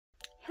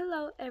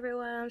Hello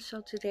everyone,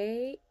 so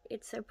today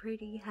it's a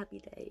pretty happy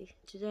day.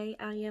 Today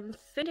I am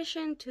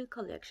finishing 2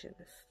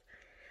 collections.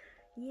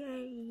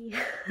 Yay!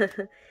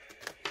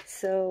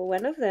 So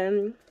one of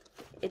them,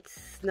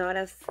 it's not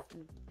as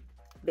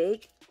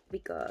big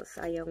because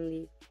I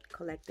only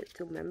collected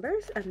 2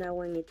 members, and that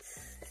one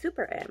it's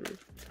Super M.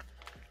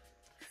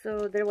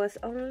 So there was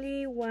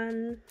only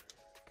one,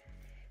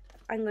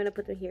 I'm gonna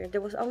put it here,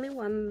 there was only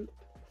one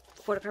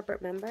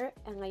Photocard member,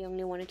 and I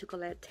only wanted to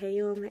collect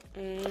Taeyong,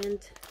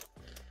 and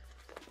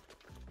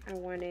I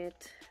wanted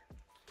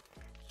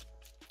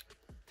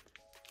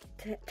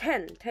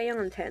 10, Taeyong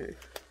and 10.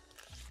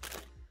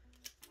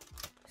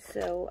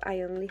 So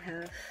I only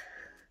have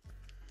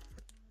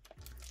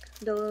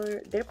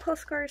their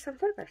postcards and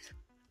photocards.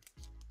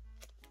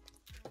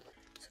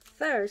 So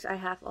first I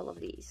have all of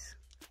these.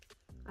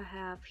 I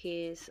have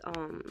his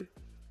 10th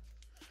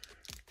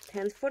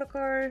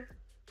photocard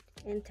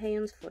and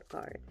Taeyong's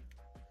photocard.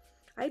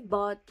 I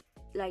bought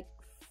like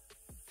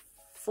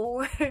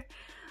four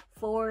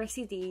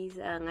CDs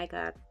and I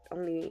got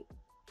only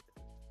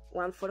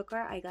one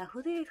photocard. I got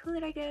who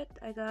did I get?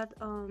 I got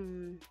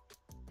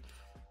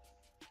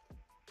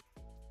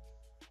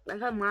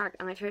Mark,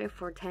 and I traded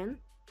for 10.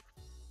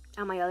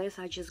 And my others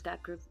I just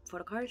got group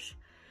photocards.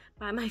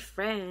 But my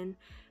friend,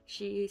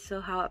 she saw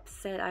how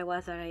upset I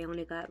was that I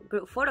only got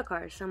group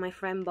photocards, so my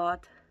friend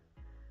bought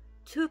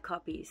 2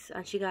 copies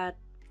and she got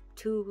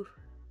 2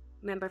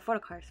 member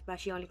photocards, but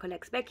she only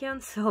collects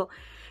Baekhyun, so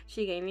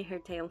she gave me her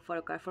Taeyong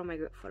photocard for my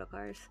group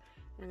photocards,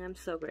 and I'm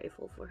so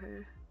grateful for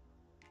her.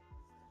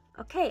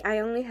 Okay, I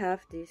only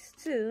have these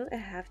 2. I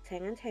have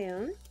Tang and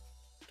Taeyong,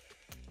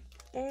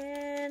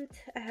 and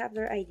I have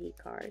their ID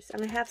cards,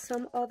 and I have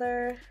some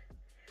other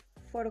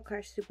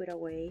photocards to put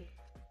away,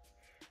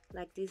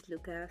 like this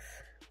Lucas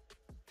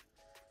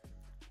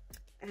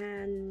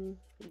and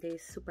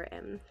this Super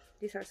M.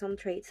 These are some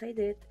trades I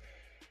did.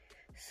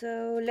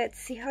 So let's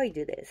see how I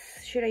do this.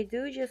 Should I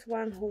do just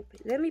one whole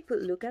page? Let me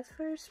put Lucas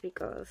first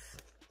because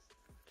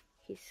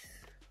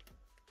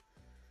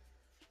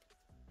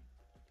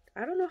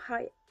I don't know how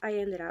I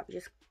ended up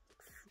just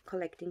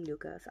collecting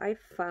Lucas. I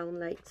found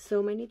like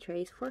so many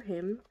trades for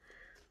him,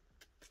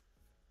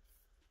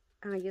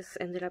 and I just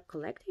ended up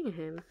collecting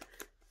him,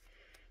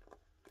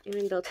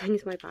 even though 10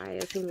 is my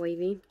bias in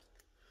wavy.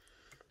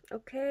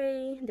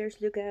 Okay, there's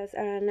Lucas,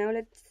 and now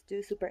let's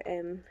do Super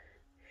M.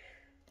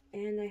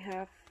 And I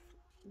have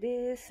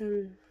this,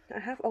 and I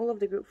have all of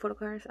the group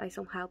photocards. I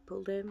somehow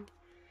pulled them,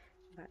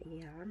 but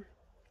yeah.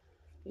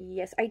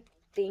 Yes, I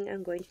think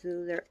I'm going to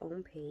do their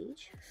own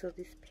page. So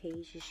this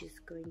page is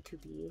just going to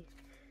be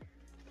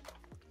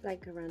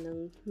like a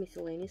random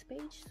miscellaneous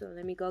page. So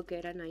let me go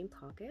get a 9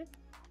 pocket.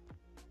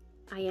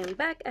 I am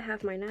back. I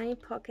have my 9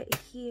 pocket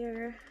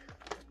here.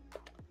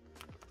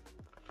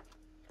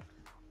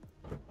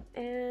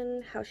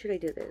 And how should I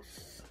do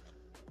this?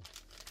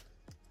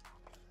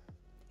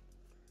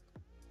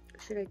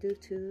 Should I do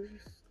 2s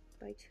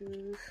by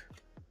 2s?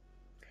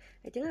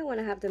 I think I want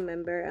to have the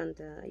member and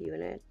the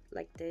unit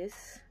like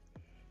this,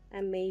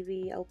 and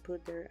maybe I'll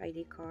put their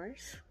ID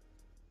cards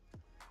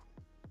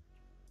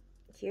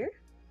here.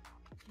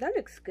 That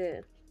looks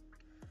good.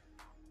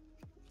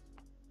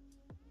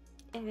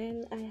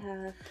 And I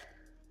have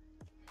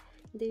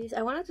these.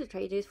 I wanted to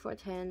trade this for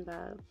 10,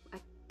 but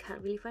I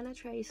can't really find a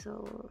trade,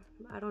 so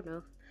I don't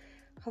know.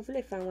 Hopefully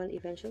I find one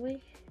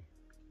eventually.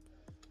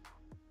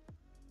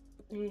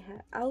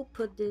 I'll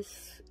put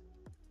this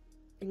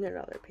in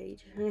another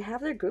page. And I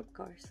have their group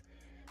cards.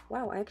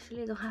 Wow, I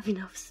actually don't have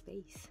enough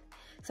space,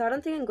 so I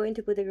don't think I'm going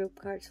to put the group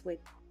cards with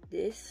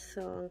this.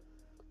 So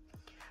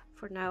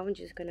for now I'm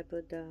just gonna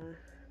put the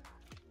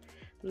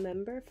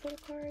member full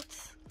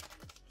cards.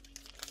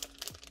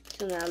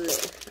 So now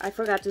I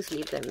forgot to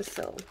sleeve them,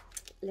 so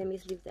let me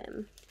sleeve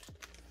them.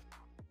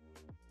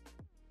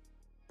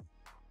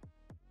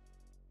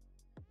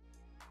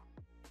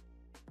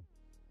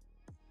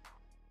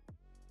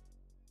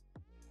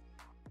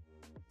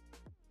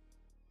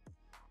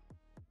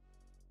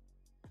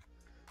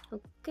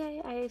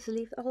 Okay, I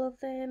sleeved all of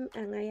them,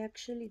 and I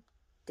actually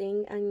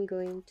think I'm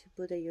going to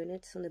put the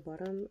units on the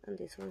bottom and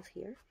these ones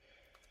here.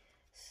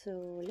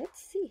 So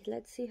let's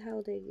see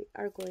how they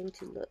are going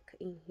to look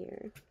in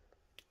here.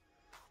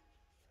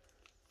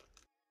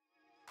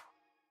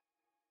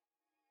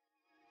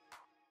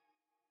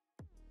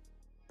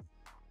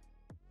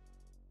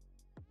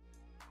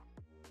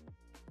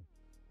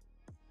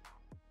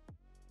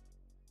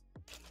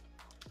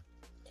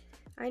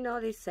 I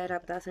know this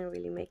setup doesn't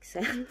really make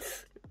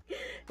sense.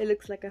 It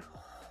looks like a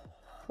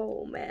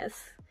whole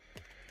mess,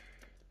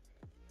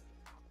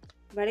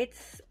 but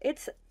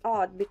it's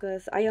odd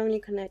because I only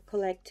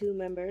collect 2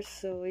 members,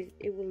 so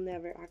it will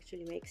never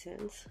actually make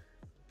sense.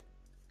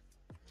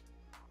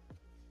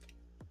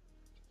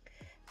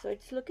 So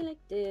it's looking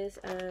like this,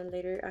 and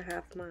later I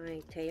have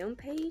my Taeyong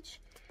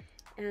page,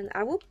 and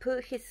I will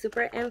put his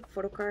Super M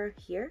photocard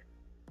here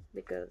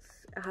because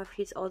I have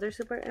his other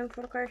Super M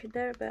photocard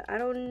there, but I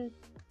don't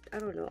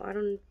know, I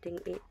don't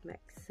think it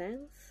makes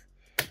sense.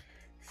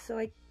 So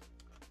I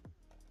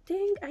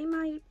think I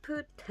might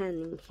put 10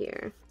 in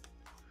here.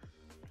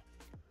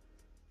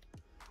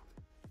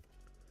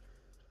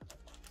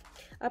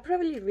 I'll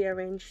probably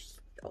rearrange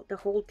the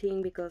whole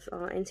thing because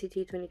NCT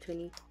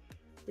 2020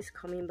 is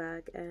coming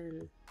back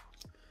and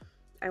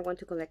I want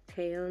to collect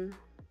Taeyeon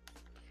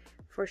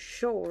for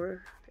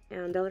sure.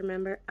 And the other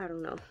member, I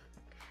don't know.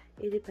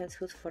 It depends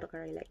whose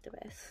photocard I like the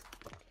best.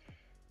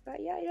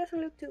 But yeah, it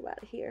doesn't look too bad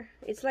here.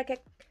 It's like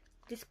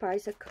this part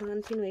is a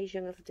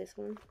continuation of this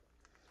one.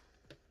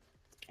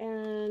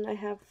 And I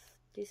have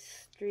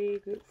these 3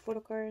 group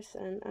photocards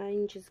and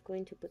I'm just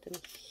going to put them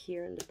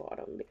here in the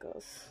bottom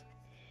because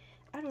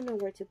I don't know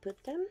where to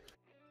put them.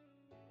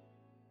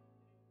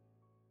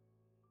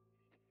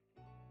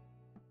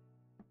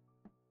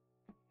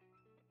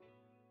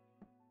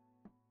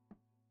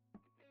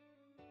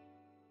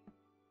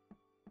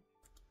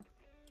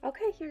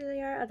 Okay, here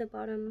they are at the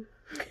bottom.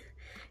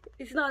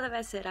 It's not the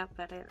best setup,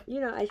 but you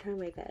know, I try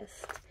my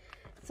best.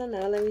 So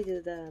now let me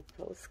do the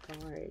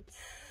postcards.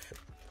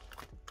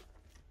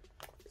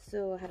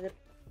 So I have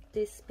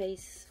this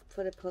space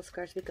for the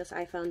postcards because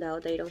I found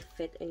out they don't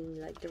fit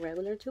in like the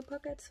regular 2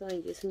 pockets, so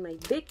I'm using my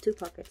big 2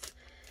 pockets,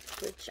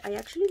 which I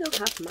actually don't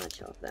have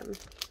much of them.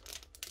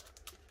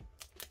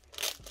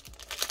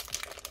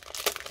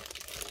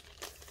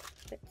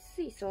 Let's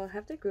see, so I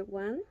have the group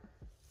one.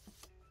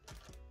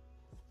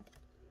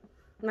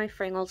 My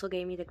friend also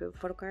gave me the group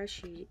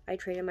photocard. I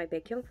traded my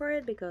Baekhyun for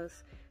it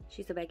because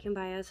she's a Baekhyun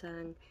bias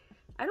and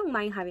I don't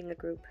mind having a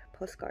group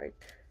postcard.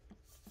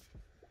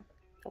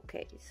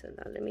 Okay, so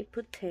now let me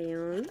put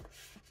Taeyeon.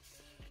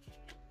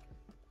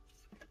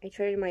 I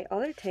traded my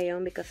other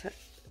Taeyeon because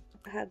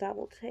I had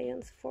double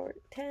Taeyeons for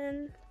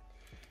 10.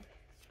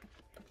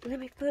 Let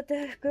me put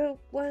the group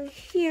one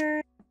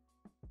here.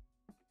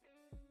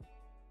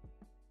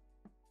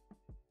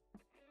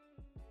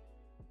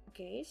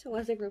 Okay, so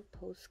what's the group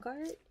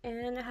postcard?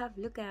 And I have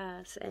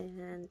Lucas,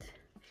 and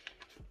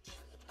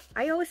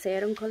I always say I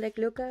don't collect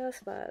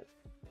Lucas, but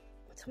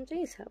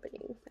something is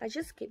happening. I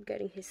just keep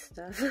getting his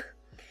stuff.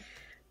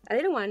 I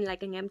didn't want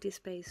like an empty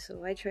space,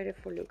 so I traded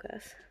for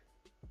Lucas.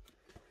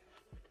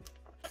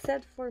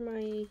 Set for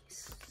my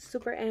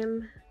Super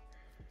M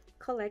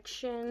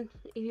collection,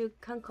 if you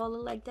can call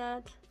it like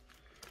that.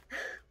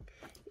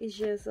 It's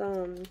just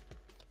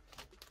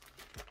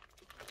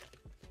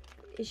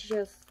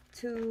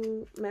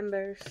 2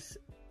 members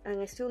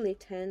and I still need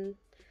 10.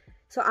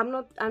 So I'm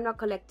not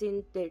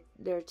collecting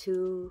their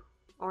 2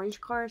 orange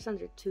cards and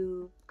their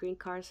 2 green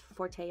cards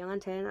for Taeyeon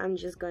and 10. I'm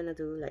just gonna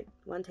do like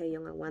 1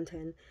 Taeyeon and 1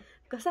 10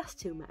 because that's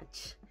too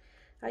much.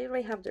 I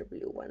already have the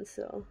blue one,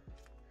 so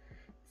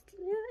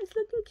yeah, it's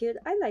looking cute.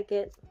 I like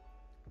it.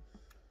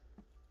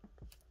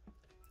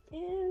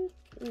 And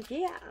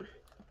yeah,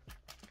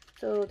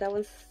 so that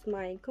was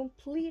my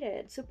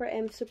completed Super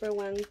M Super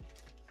 1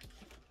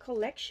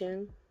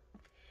 collection.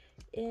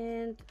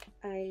 And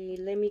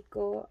let me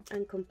go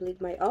and complete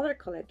my other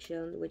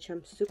collection, which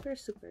I'm super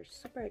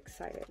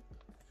excited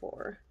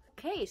for.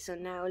 Okay, so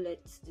now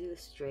let's do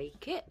Stray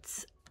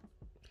Kids.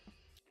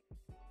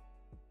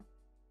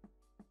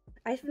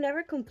 I've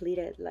never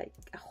completed like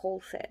a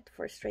whole set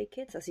for Stray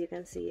Kids. As you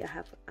can see, I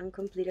have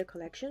uncompleted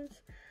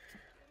collections,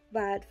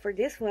 but for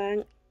this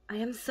one I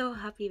am so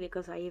happy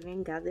because I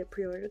even got the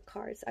pre-order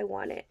cards I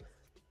wanted.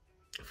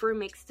 For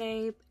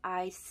mixtape,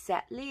 I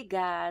sadly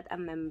got a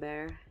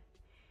member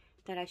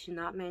that I should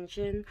not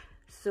mention,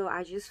 so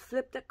I just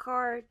flipped the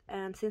card,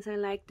 and since I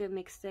like the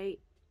mixtape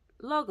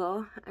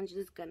logo, I'm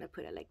just gonna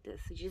put it like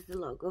this, just the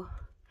logo.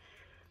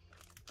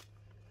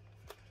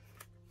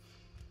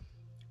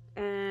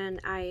 And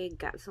I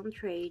got some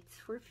trades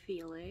for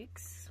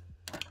Felix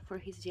for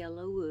his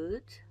yellow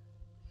wood,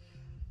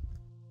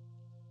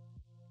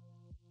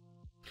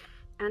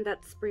 and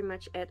that's pretty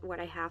much it what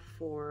I have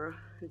for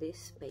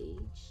this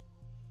page.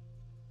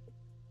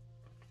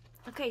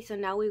 Okay, so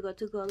now we go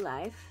to Go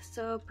Live.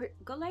 So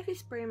Go Live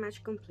is pretty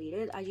much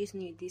completed. I just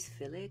need this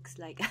Felix,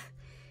 like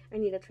I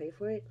need a tray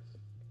for it.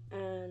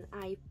 And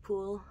I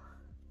pull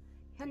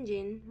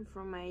Hyunjin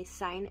from my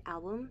signed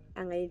album,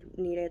 and I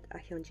needed a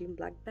Hyunjin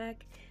black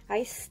bag.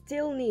 I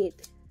still need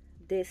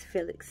this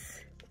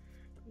Felix.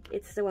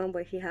 It's the one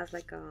where he has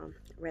like a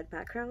red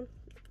background.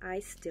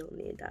 I still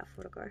need that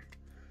photocard.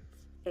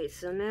 Okay,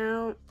 so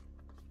now,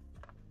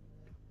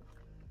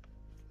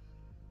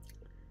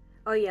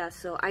 oh yeah,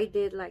 so I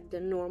did like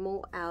the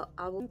normal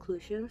album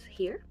inclusions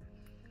here,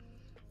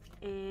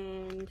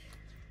 and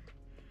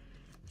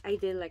I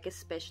did like a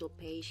special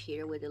page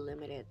here with the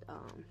limited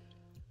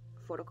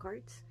photo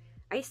cards.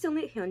 I still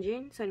need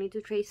Hyunjin, so I need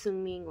to trade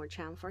Sungmin or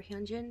Chang for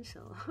Hyunjin,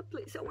 so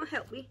please someone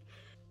help me.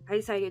 I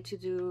decided to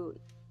do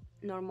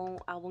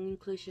normal album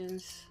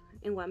inclusions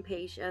in one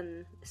page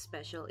and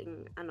special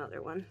in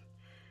another one.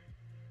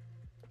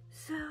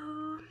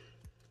 So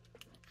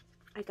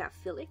I got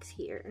Felix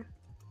here.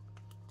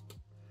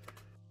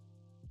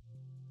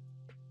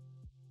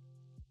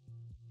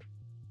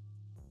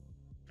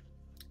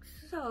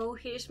 So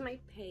here's my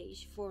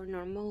page for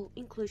normal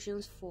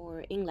inclusions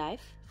for In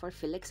Life for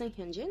Felix and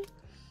Hyunjin.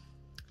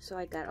 So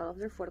I got all of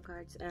their photo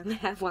cards, and I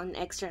have one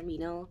extra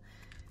amino,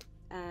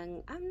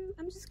 and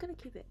I'm just gonna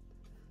keep it,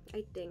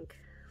 I think,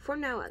 for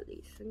now at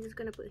least. I'm just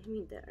gonna put him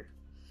in there.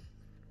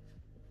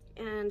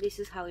 And this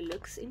is how it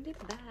looks in the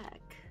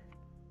back.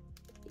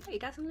 Yeah,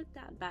 it doesn't look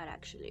that bad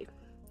actually.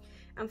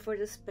 And for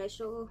the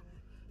special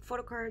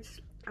photo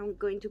cards, I'm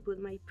going to put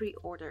my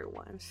pre-order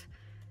ones.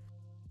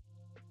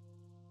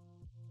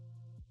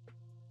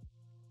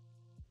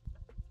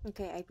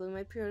 Okay, I put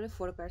my pre-order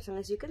photo cards, and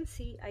as you can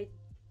see,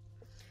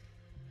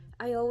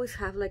 I always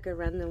have like a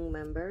random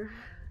member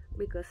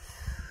because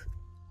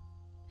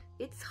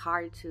it's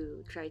hard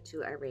to try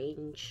to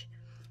arrange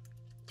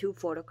 2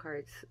 photo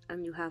cards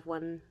and you have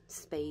 1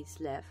 space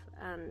left,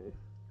 and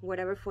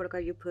whatever photo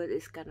card you put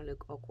is gonna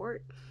look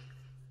awkward.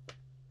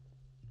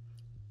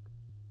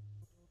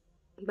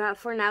 But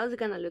for now it's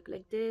gonna look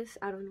like this.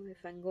 I don't know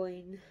if I'm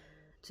going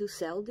to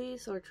sell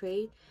this or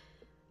trade,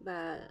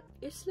 but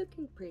it's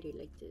looking pretty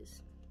like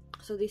this.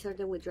 So these are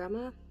the with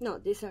drama. No,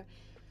 these are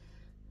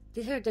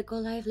the Go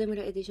Live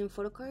limited edition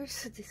photo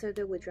cards. These are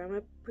the with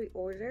drama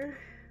pre-order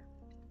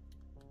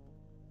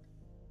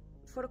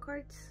photo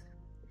cards,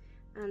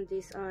 and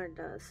these are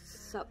the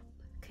sub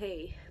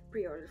K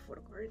pre-order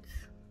photo cards.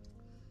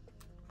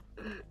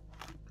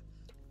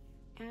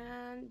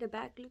 And the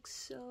back looks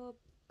so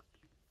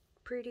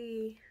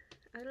pretty.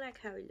 I like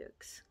how it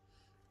looks.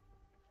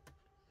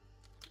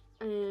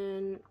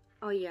 And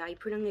oh yeah, I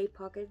put on a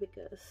pocket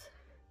because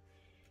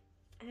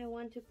I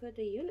want to put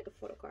the unit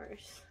photo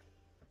cards.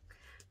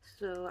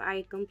 So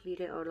I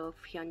completed all of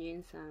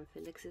Hyunjin's and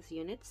Felix's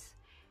units,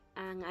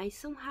 and I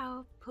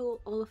somehow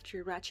pulled all of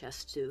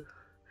Chiracha's too.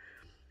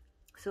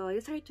 So I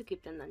decided to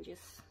keep them and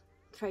just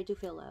try to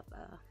fill up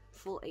a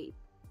full A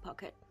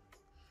pocket.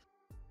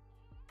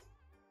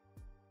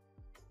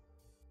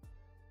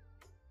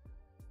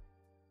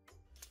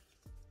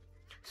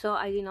 So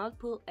I did not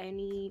pull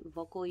any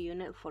vocal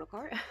unit photo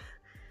card.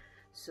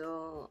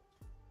 So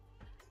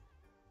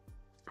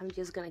I'm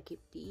just gonna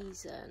keep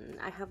these, and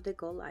I have the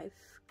Go Live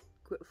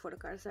photo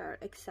cards that are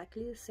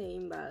exactly the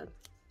same, but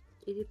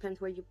it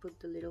depends where you put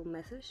the little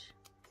message.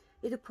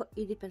 It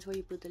depends where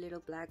you put the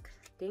little black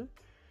thing.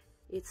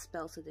 It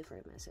spells a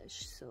different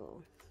message.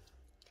 So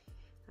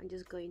I'm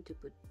just going to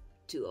put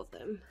 2 of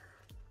them.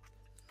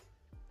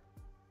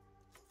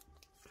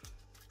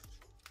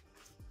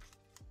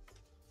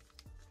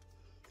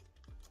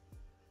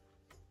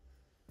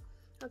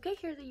 Okay,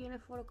 here are the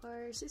unit photo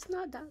cards. It's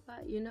not that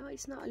bad, you know,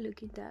 it's not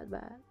looking that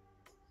bad.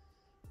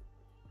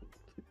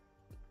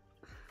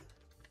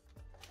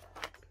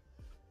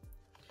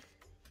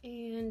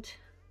 And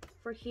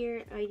for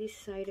here, I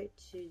decided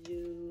to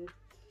do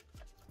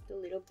the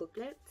little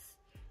booklets.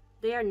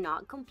 They are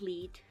not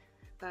complete,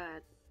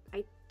 but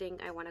I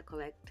think I want to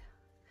collect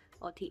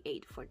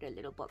OT8 for the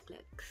little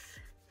booklets.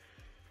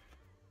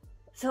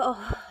 So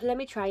let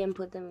me try and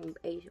put them in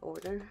age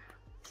order.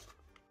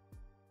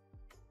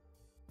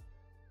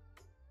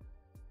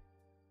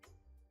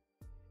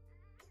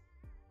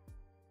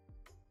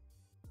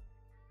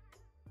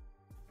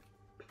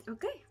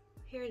 Okay,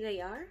 here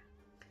they are.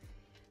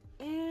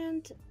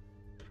 And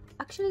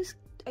actually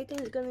I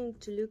think it's going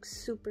to look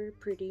super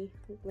pretty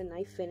when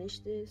I finish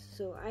this.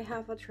 So I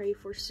have a tray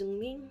for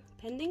zooming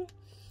pending,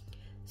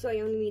 so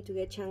I only need to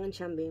get Chang and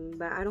Chanbin,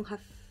 but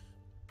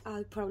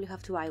I'll probably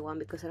have to buy one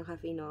because I don't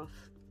have enough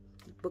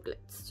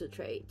booklets to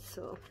trade.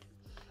 So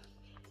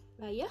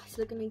but yeah, it's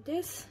looking like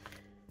this.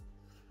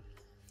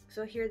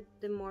 So here are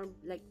the more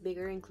like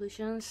bigger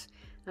inclusions.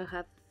 I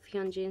have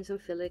Hyunjin's and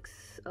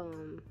Felix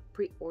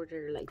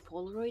pre-order like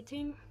Polaroid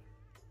thing.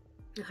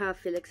 I have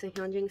Felix and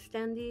Hyunjin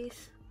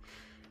standees,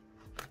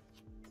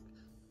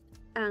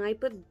 and I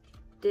put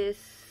this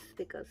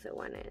because I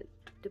wanted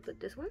to put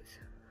these ones.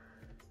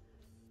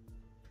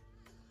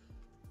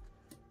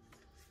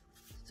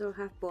 So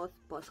I have both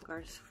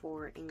postcards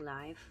for in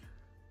live,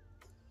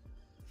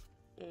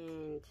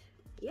 and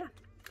yeah,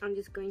 I'm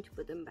just going to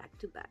put them back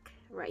to back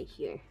right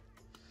here.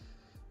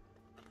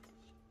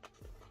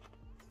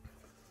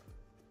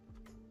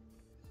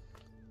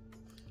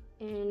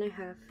 And I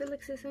have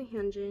Felix's and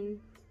Hyunjin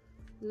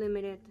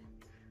limited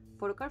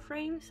photocard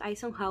frames. I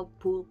somehow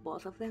pulled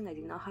both of them. I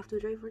did not have to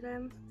trade for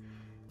them,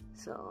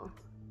 so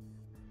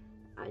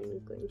I'm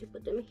going to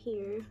put them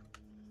here.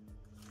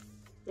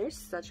 There's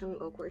such an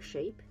awkward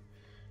shape,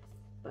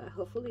 but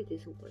hopefully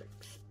this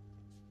works.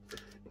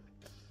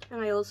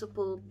 And I also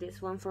pulled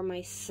this one for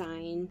my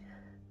sign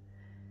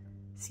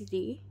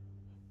CD,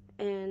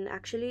 and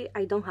actually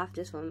I don't have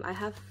this one. I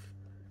have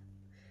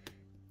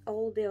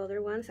all the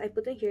other ones. I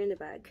put them here in the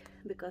bag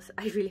because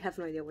I really have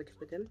no idea where to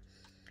put them.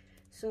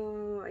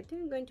 So I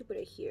think I'm going to put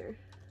it here.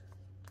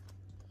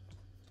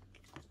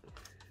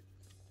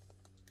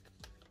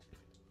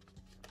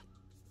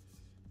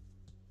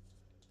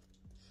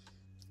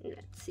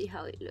 Let's see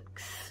how it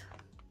looks.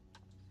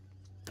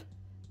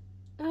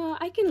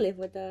 I can live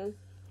with that.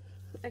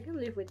 I can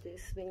live with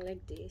this being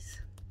like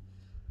this.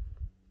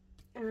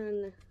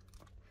 And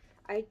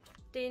I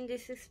think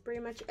this is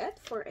pretty much it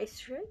for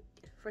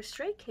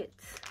Stray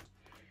Kids.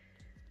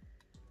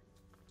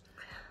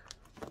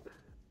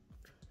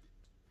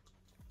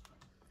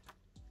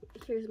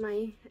 Here's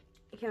my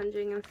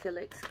Hyunjin and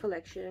Felix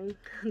collection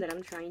that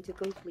I'm trying to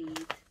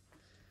complete.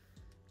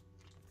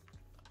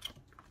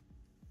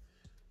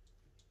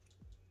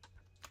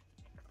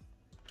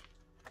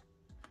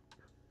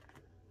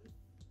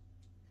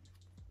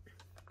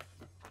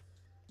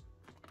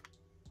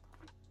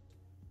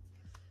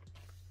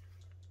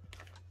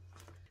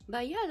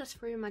 But yeah, that's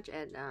pretty much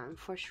it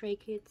for Stray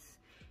Kids.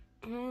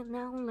 And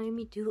now let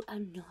me do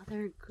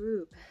another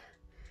group,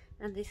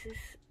 and this is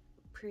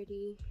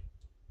pretty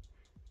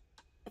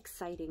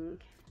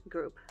exciting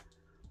group.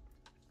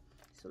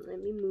 So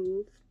let me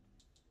move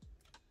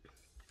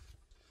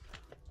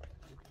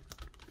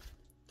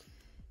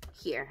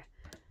here.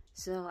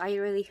 So I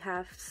already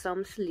have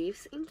some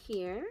sleeves in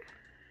here,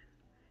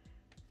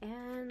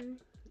 and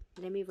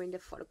let me bring the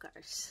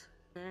photocards.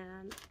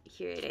 And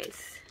here it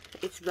is.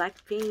 It's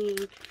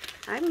Blackpink.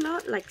 I'm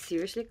not like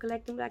seriously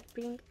collecting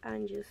Blackpink.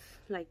 I'm just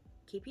like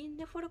keeping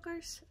the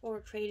photocards or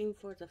trading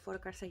for the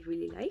photocards I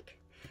really like.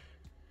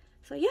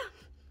 So yeah,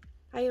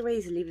 I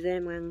always leave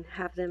them and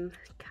have them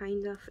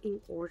kind of in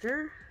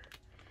order.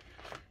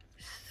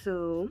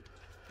 So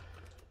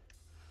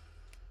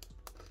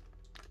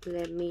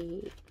let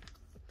me,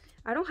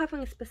 I don't have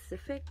a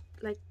specific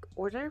like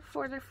order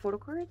for the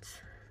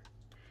photocards,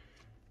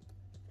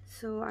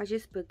 so I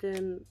just put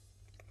them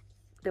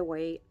the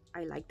way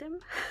I like them.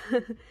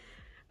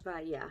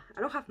 But yeah,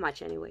 I don't have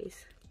much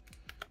anyways.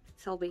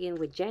 So I'll begin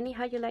with Jenny,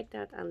 How You Like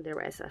That, and the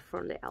rest are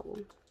from the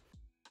album.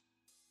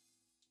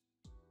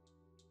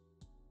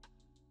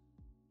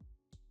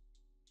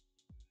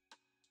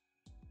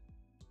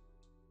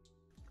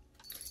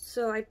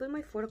 So I put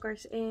my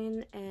photocards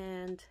in,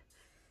 and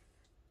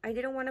I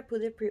didn't want to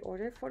put the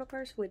pre-order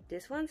photocards with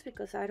these ones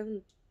because I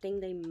don't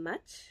think they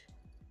match.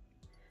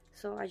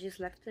 So I just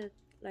left it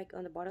like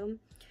on the bottom.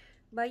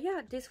 But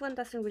yeah, this one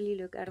doesn't really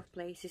look out of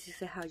place. This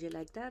is a How You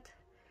Like That.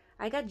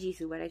 I got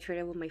Jisoo, but I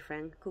traded with my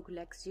friend who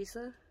collects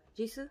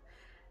Jisoo.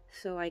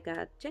 So I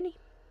got Jenny.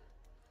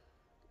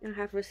 I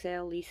have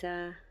Roselle,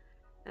 Lisa,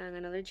 and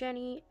another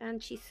Jenny,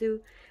 and Jisoo.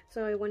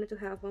 So I wanted to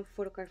have one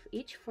photocard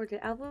each for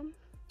the album.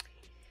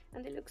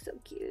 And they look so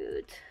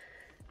cute.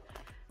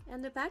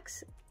 And the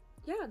backs,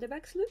 yeah, the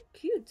backs look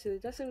cute too.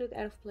 It doesn't look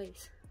out of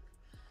place.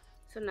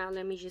 So now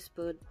let me just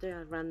put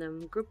the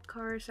random group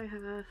cards I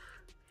have.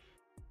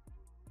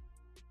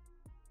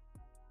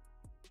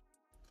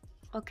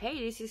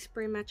 Okay, this is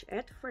pretty much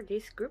it for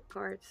these group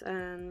cards,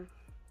 and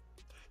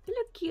they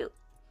look cute.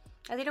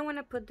 I didn't want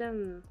to put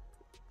them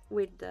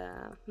with the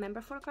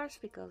member photocards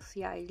because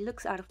yeah, it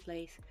looks out of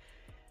place.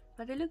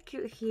 But they look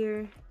cute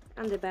here,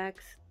 and the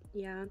backs,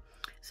 yeah.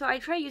 So I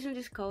tried using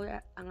this code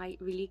and I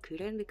really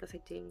couldn't because I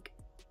think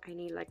I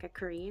need like a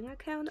Korean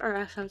account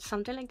or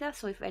something like that.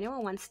 So if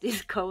anyone wants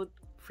this code,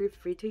 feel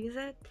free to use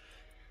it.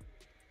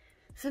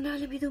 So now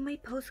let me do my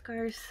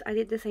postcards. I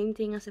did the same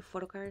thing as the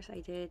photocards.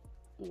 I did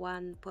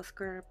one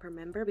postcard per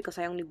member because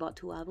I only bought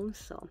 2 albums,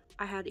 so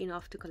I had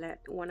enough to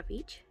collect one of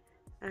each.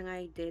 And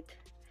I did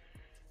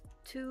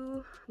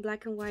 2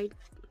 black and white,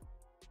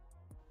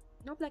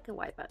 not black and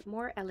white, but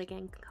more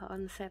elegant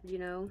concept, you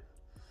know.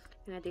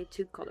 And I did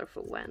 2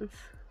 colorful ones.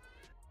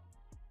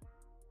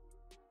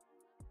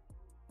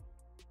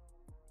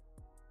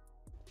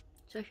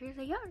 So here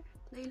they are.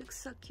 They look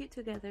so cute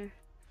together.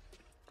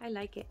 I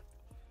like it.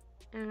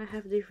 And I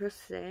have the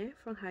rosé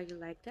from How You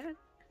Like That.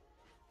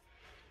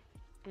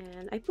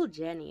 And I put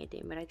Jenny, I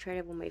think, but I tried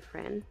it with my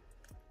friend.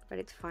 But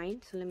it's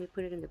fine, so let me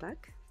put it in the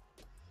back.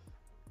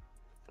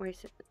 Where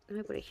is it? Let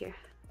me put it here.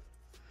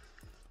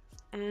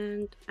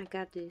 And I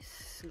got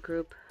this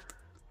group.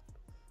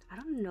 I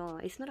don't know,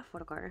 it's not a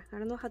photocard. I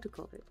don't know how to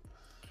call it.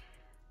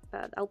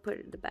 But I'll put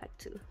it in the back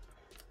too.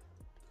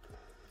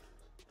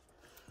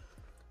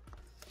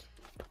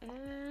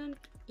 And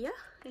yeah,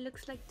 it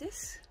looks like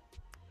this.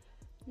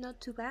 Not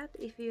too bad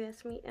if you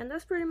ask me. And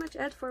that's pretty much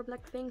it for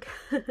Blackpink.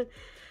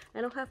 I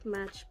don't have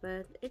much,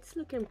 but it's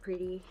looking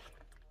pretty.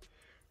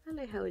 I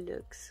like how it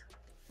looks.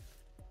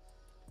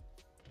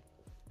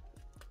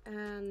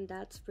 And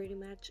that's pretty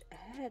much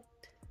it.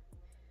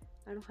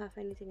 I don't have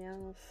anything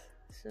else.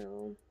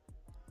 So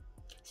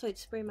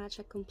it's pretty much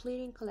a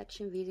completing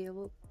collection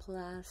video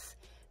plus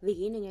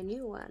beginning a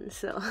new one.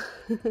 So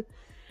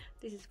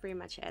this is pretty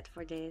much it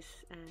for this.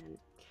 And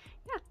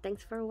yeah,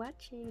 thanks for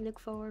watching. Look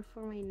forward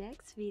for my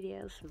next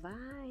videos.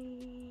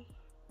 Bye.